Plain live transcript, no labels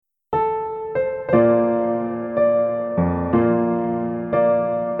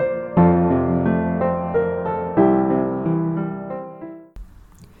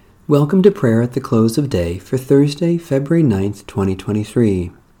Welcome to prayer at the close of day for Thursday, February 9th,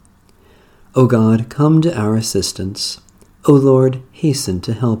 2023. O God, come to our assistance. O Lord, hasten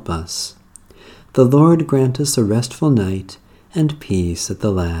to help us. The Lord grant us a restful night and peace at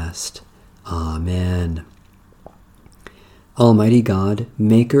the last. Amen. Almighty God,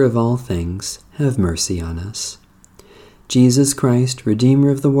 maker of all things, have mercy on us. Jesus Christ, Redeemer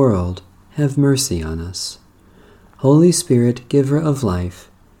of the world, have mercy on us. Holy Spirit, giver of life,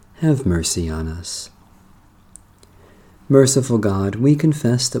 have mercy on us. Merciful God, we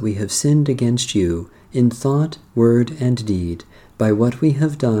confess that we have sinned against you in thought, word, and deed, by what we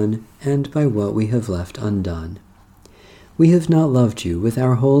have done and by what we have left undone. We have not loved you with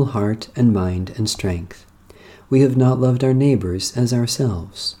our whole heart and mind and strength. We have not loved our neighbors as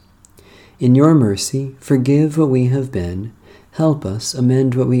ourselves. In your mercy, forgive what we have been, help us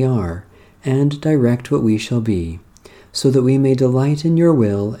amend what we are, and direct what we shall be, so that we may delight in your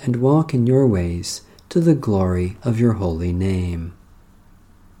will and walk in your ways, to the glory of your holy name.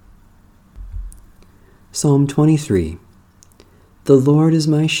 Psalm 23. The Lord is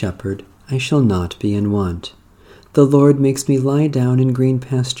my shepherd, I shall not be in want. The Lord makes me lie down in green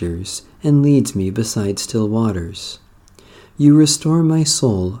pastures, and leads me beside still waters. You restore my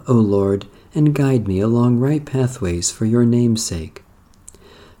soul, O Lord, and guide me along right pathways for your name's sake.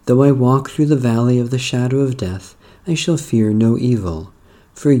 Though I walk through the valley of the shadow of death, I shall fear no evil,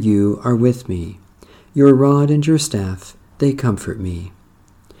 for you are with me. Your rod and your staff, they comfort me.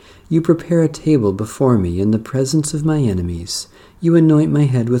 You prepare a table before me in the presence of my enemies. You anoint my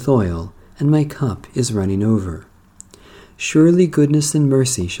head with oil, and my cup is running over. Surely goodness and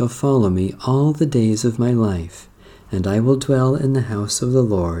mercy shall follow me all the days of my life, and I will dwell in the house of the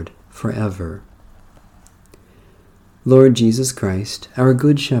Lord forever. Lord Jesus Christ, our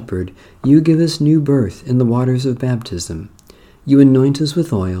good shepherd, you give us new birth in the waters of baptism. You anoint us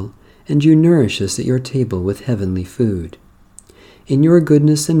with oil, and you nourish us at your table with heavenly food. In your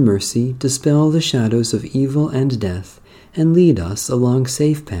goodness and mercy, dispel the shadows of evil and death, and lead us along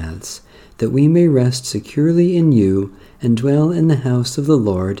safe paths, that we may rest securely in you and dwell in the house of the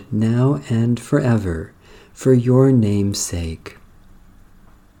Lord now and forever, for your name's sake.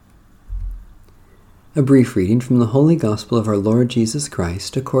 A brief reading from the Holy Gospel of our Lord Jesus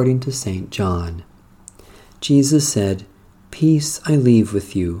Christ according to St. John. Jesus said, "Peace I leave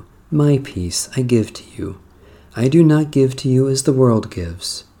with you, my peace I give to you. I do not give to you as the world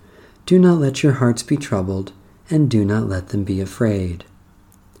gives. Do not let your hearts be troubled, and do not let them be afraid."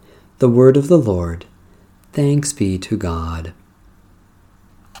 The word of the Lord. Thanks be to God.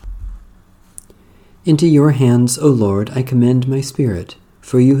 Into your hands, O Lord, I commend my spirit,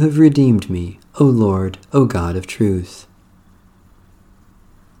 for you have redeemed me, O Lord, O God of truth.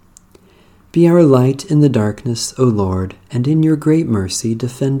 Be our light in the darkness, O Lord, and in your great mercy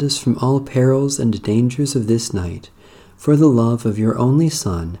defend us from all perils and dangers of this night, for the love of your only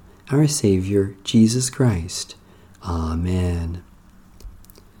Son, our Savior, Jesus Christ. Amen.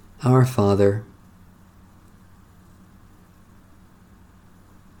 Our Father,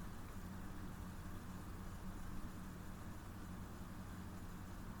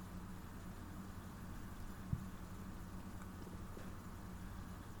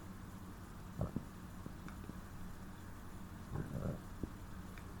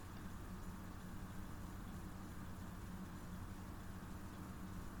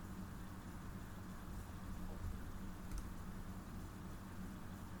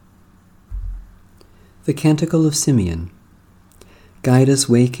 the Canticle of Simeon. Guide us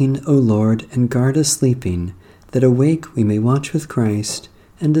waking, O Lord, and guard us sleeping, that awake we may watch with Christ,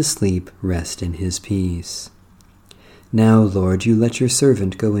 and asleep rest in his peace. Now, Lord, you let your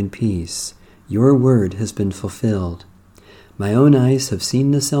servant go in peace. Your word has been fulfilled. My own eyes have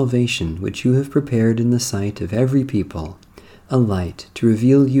seen the salvation which you have prepared in the sight of every people, a light to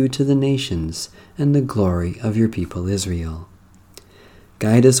reveal you to the nations and the glory of your people Israel.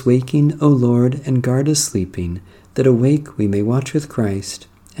 Guide us waking, O Lord, and guard us sleeping, that awake we may watch with Christ,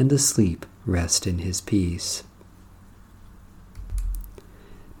 and asleep rest in his peace.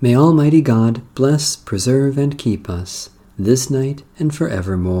 May Almighty God bless, preserve, and keep us, this night and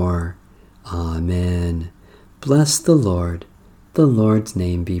forevermore. Amen. Bless the Lord. The Lord's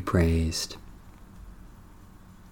name be praised.